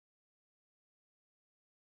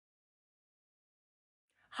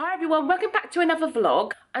Hi everyone, welcome back to another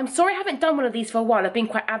vlog. I'm sorry I haven't done one of these for a while, I've been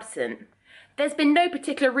quite absent. There's been no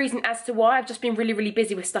particular reason as to why, I've just been really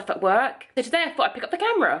busy with stuff at work. So today I thought I'd pick up the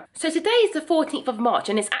camera. So today is the 14th of March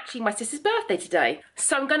and it's actually my sister's birthday today.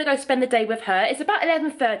 So I'm going to go spend the day with her. It's about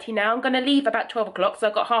 11:30 now, I'm going to leave about 12 o'clock, so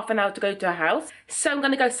I've got half an hour to go to her house. So I'm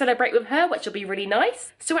going to go celebrate with her, which will be really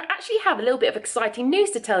nice. So I actually have a little bit of exciting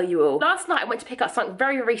news to tell you all. Last night I went to pick up something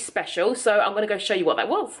very special, so I'm going to go show you what that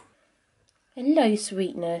was. Hello,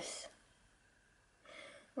 sweetness.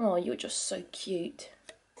 Oh, you're just so cute.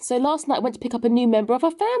 So last night I went to pick up a new member of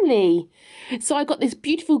our family. So I got this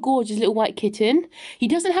beautiful, gorgeous little white kitten. He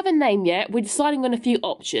doesn't have a name yet. We're deciding on a few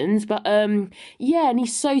options, but yeah, and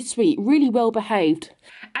he's so sweet, really well behaved.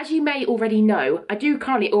 As you may already know, I do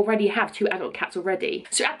currently already have 2 adult cats already.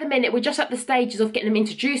 So at the minute, we're just at the stages of getting them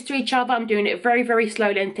introduced to each other. I'm doing it very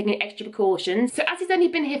slowly and taking extra precautions. So as he's only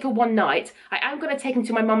been here for one night, I am going to take him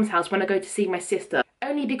to my mum's house when I go to see my sister.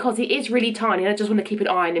 Only because he is really tiny and I just want to keep an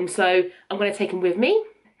eye on him, so I'm going to take him with me.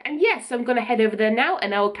 And yes, I'm going to head over there now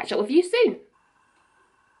and I will catch up with you soon.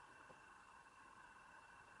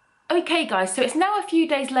 Okay guys, so it's now a few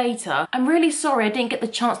days later. I'm really sorry I didn't get the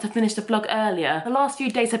chance to finish the vlog earlier. The last few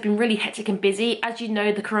days have been really hectic and busy. As you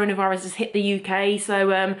know, the coronavirus has hit the UK,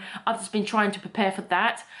 so I've just been trying to prepare for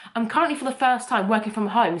that. I'm currently for the first time working from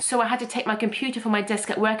home, so I had to take my computer from my desk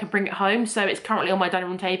at work and bring it home, so it's currently on my dining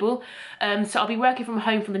room table. So I'll be working from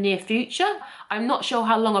home for the near future. I'm not sure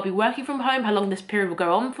how long I'll be working from home, how long this period will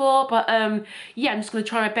go on for, but yeah, I'm just going to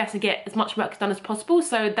try my best and get as much work done as possible,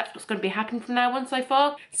 so that's what's going to be happening from now on so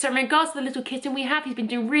far. So in regards to the little kitten we have, he's been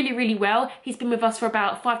doing really well. He's been with us for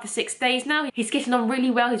about 5 to 6 days now. He's getting on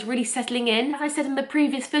really well, he's really settling in. As I said in the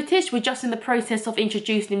previous footage, we're just in the process of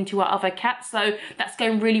introducing him to our other cats, so that's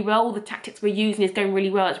going really well. All the tactics we're using is going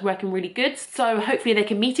really well, it's working really good, so hopefully they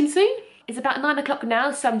can meet him soon. It's about 9 o'clock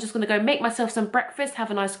now, so I'm just going to go make myself some breakfast,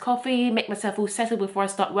 have a nice coffee, make myself all settled before I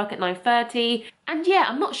start work at 9:30. And yeah,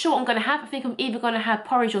 I'm not sure what I'm going to have. I think I'm either going to have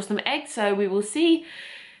porridge or some eggs, so we will see.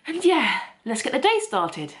 And yeah, let's get the day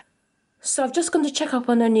started. So I've just gone to check up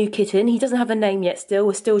on our new kitten. He doesn't have a name yet still.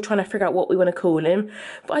 We're still trying to figure out what we want to call him.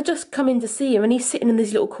 But I just come in to see him and he's sitting in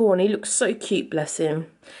this little corner. He looks so cute, bless him.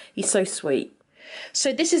 He's so sweet.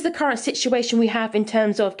 So this is the current situation we have in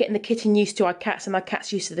terms of getting the kitten used to our cats and our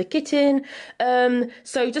cats used to the kitten.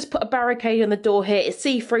 So just put a barricade on the door here. It's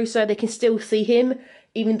see-through so they can still see him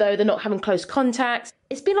even though they're not having close contact.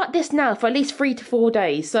 It's been like this now for at least 3 to 4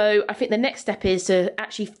 days. So I think the next step is to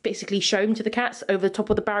actually basically show him to the cats over the top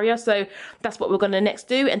of the barrier. So that's what we're going to next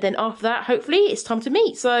do. And then after that, hopefully it's time to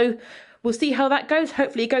meet. So we'll see how that goes.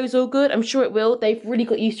 Hopefully it goes all good. I'm sure it will. They've really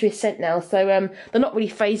got used to his scent now. So they're not really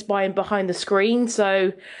phased by him behind the screen.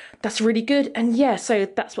 So that's really good. And yeah, so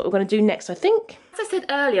that's what we're going to do next, I think. As I said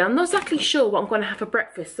earlier, I'm not exactly sure what I'm going to have for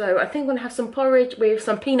breakfast. So I think I'm going to have some porridge with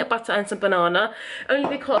some peanut butter and some banana. Only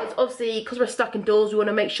because, obviously, because we're stuck indoors, we want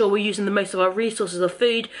to make sure we're using the most of our resources of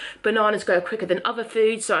food. Bananas go quicker than other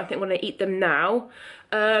foods, so I think I'm going to eat them now.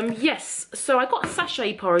 Yes, so I got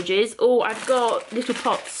sachet porridges, or I've got little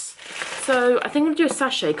pots. So I think I'm going to do a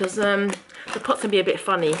sachet because the pots can be a bit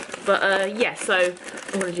funny. But yeah, so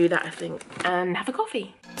I'm going to do that, I think, and have a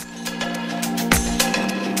coffee.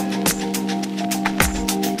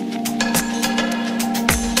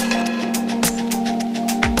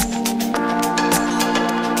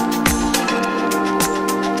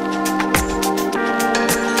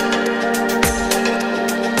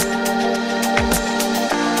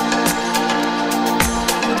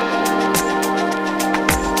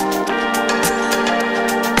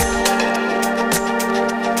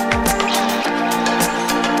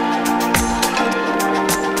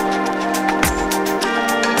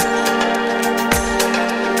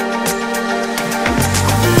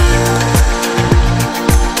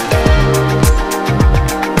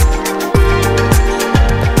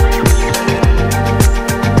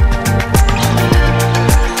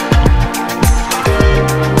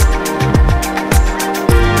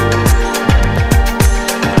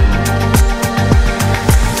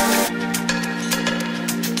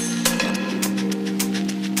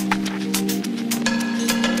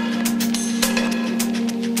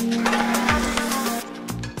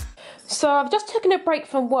 So I've just taken a break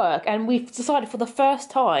from work and we've decided for the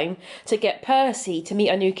first time to get Percy to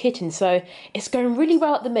meet our new kitten. So it's going really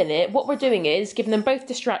well at the minute. What we're doing is giving them both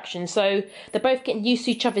distractions. So they're both getting used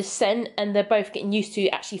to each other's scent and they're both getting used to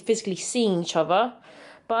actually physically seeing each other.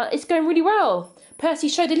 But it's going really well. Percy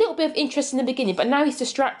showed a little bit of interest in the beginning, but now he's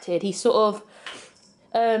distracted. He's sort of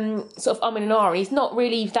umming and ahhing. He's not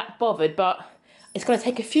really that bothered, but it's going to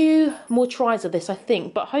take a few more tries of this, I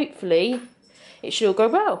think. But hopefully it should all go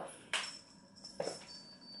well.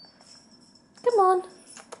 Come on.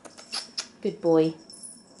 Good boy.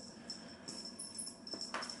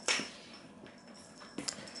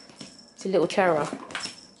 It's a little terror.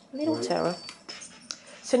 Little terror.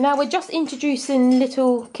 So now we're just introducing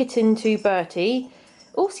little Kitten to Bertie.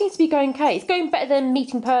 All seems to be going okay. It's going better than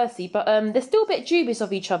meeting Percy, but they're still a bit dubious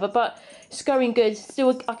of each other, but it's going good.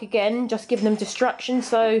 Still, like again, just giving them distraction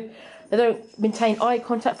so they don't maintain eye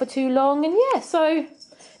contact for too long, and yeah, so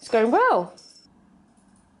it's going well.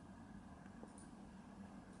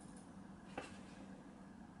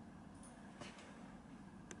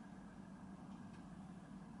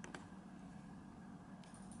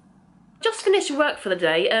 Just finished work for the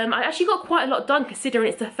day. I actually got quite a lot done considering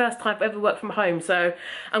it's the first time I've ever worked from home, so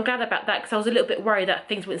I'm glad about that because I was a little bit worried that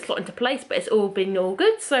things wouldn't slot into place, but it's all been all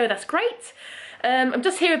good, so that's great. I'm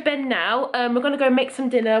just here with Ben now. We're going to go make some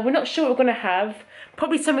dinner. We're not sure what we're going to have.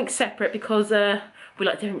 Probably something separate because we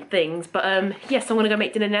like different things, but yes, I'm going to go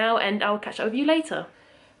make dinner now and I'll catch up with you later.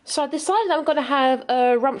 So I decided I'm going to have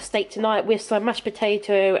a rump steak tonight with some mashed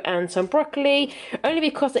potato and some broccoli, only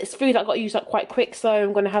because it's food I've got to use up quite quick, so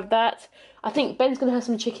I'm going to have that. I think Ben's going to have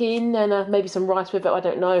some chicken and maybe some rice with it, I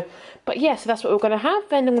don't know. But yeah, so that's what we're going to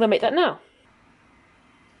have, and I'm going to make that now.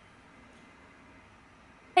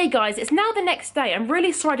 Hey guys, it's now the next day. I'm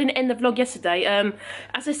really sorry I didn't end the vlog yesterday.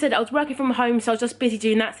 As I said, I was working from home, so I was just busy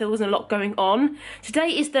doing that, so there wasn't a lot going on. Today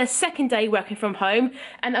is the second day working from home,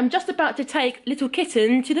 and I'm just about to take little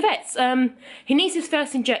Kitten to the vets. He needs his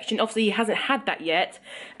first injection. Obviously, he hasn't had that yet.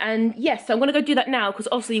 And yes, so I'm going to go do that now, because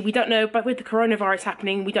obviously we don't know, but with the coronavirus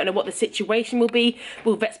happening, we don't know what the situation will be.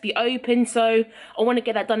 Will vets be open? So I want to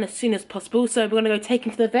get that done as soon as possible. So we're going to go take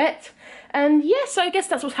him to the vet. And yeah, so I guess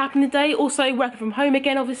that's what's happening today. Also working from home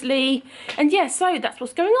again, obviously. And yeah, so that's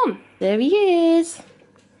what's going on. There he is.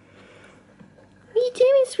 What are you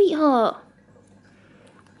doing, sweetheart?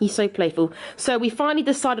 He's so playful. So we finally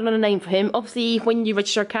decided on a name for him. Obviously, when you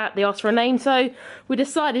register a cat, they ask for a name. So we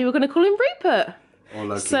decided we were going to call him Rupert. Or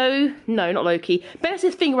Loki. So, no, not Loki. Ben has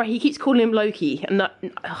this thing where he keeps calling him Loki. And that,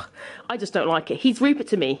 I just don't like it. He's Rupert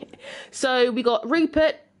to me. So we got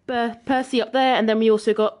Rupert, Percy up there, and then we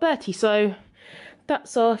also got Bertie. So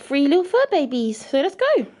that's our 3 little fur babies. So let's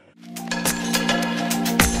go.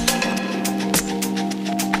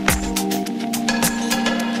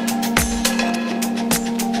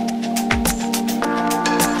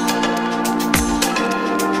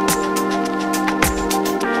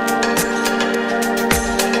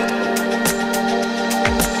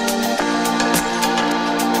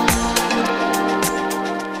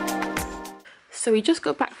 So he just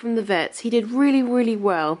got back from the vets. He did really, really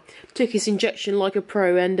well. Took his injection like a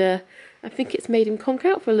pro, and I think it's made him conk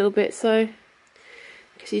out for a little bit, so I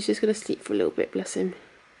guess he's just going to sleep for a little bit, bless him.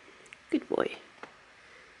 Good boy.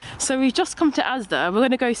 So we've just come to Asda. We're going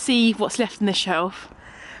to go see what's left in the shelf.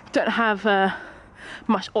 Don't have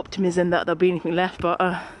much optimism that there'll be anything left, but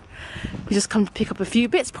we just come to pick up a few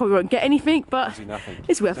bits. Probably won't get anything, but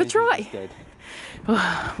it's worth a try.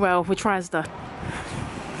 Well, we'll try Asda.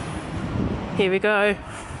 Here we go.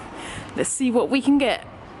 Let's see what we can get.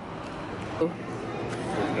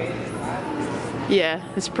 Yeah,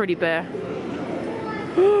 it's pretty bare.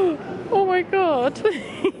 Oh my god.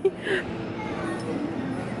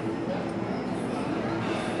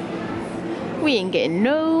 We ain't getting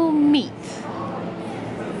no meat.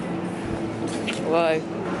 Whoa.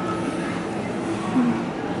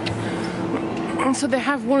 And so they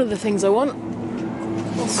have one of the things I want.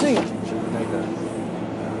 Let's see.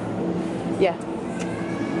 Yeah.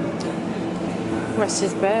 Rest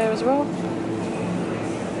is bare as well.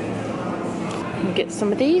 And get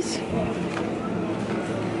some of these.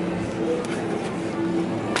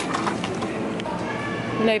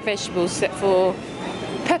 No vegetables except for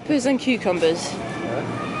peppers and cucumbers.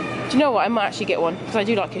 Yeah. Do you know what? I might actually get one because I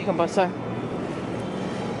do like cucumber. So,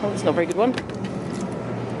 oh, that's not a very good one.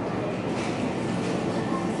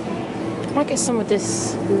 I might get some of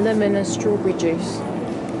this lemon and strawberry juice.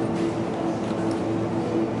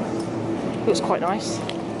 Looks quite nice.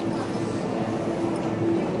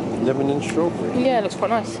 Lemon and strawberry? Yeah, it looks quite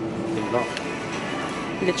nice.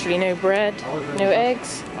 Literally no bread, no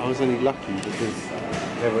eggs. I was only lucky because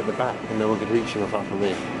they were at the back and no one could reach them apart from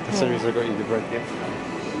me. That's the reason I got you the bread gift.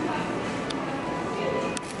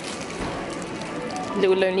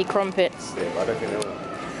 Little lonely crumpets. Yeah, but I don't think they will.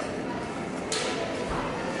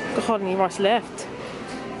 Got hardly any rice left.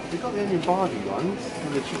 We got the onion barley ones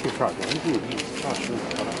and the chicken fried ones, didn't we?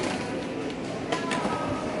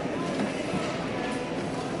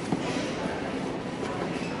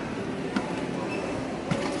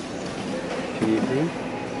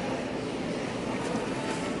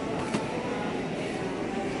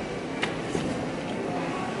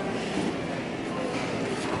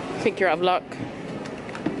 think you're out of luck.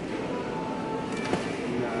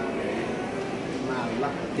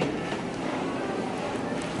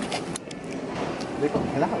 They've got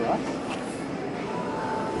flowers.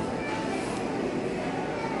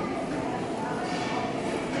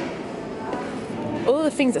 All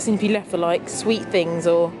the things that seem to be left are like sweet things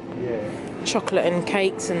or Yeah. chocolate and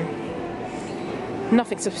cakes and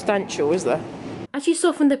nothing substantial, is there? As you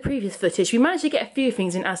saw from the previous footage, we managed to get a few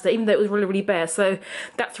things in Asda, even though it was really, really bare, so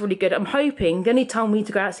that's really good. I'm hoping the only time we need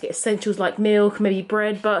to go out is to get essentials like milk, maybe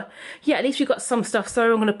bread, but yeah, at least we've got some stuff,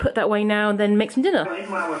 so I'm going to put that away now and then make some dinner. Right,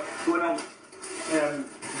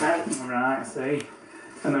 see,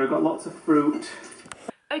 and then we've got lots of fruit.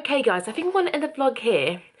 Okay guys, I think I'm going to end the vlog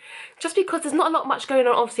here. Just because there's not a lot much going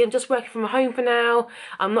on, obviously I'm just working from home for now.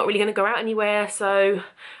 I'm not really going to go out anywhere, so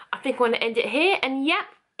I think I'm going to end it here. And yep,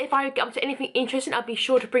 if I get up to anything interesting, I'll be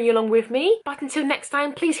sure to bring you along with me. But until next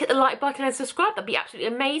time, please hit the like button and subscribe. That'd be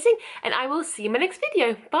absolutely amazing. And I will see you in my next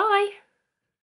video. Bye!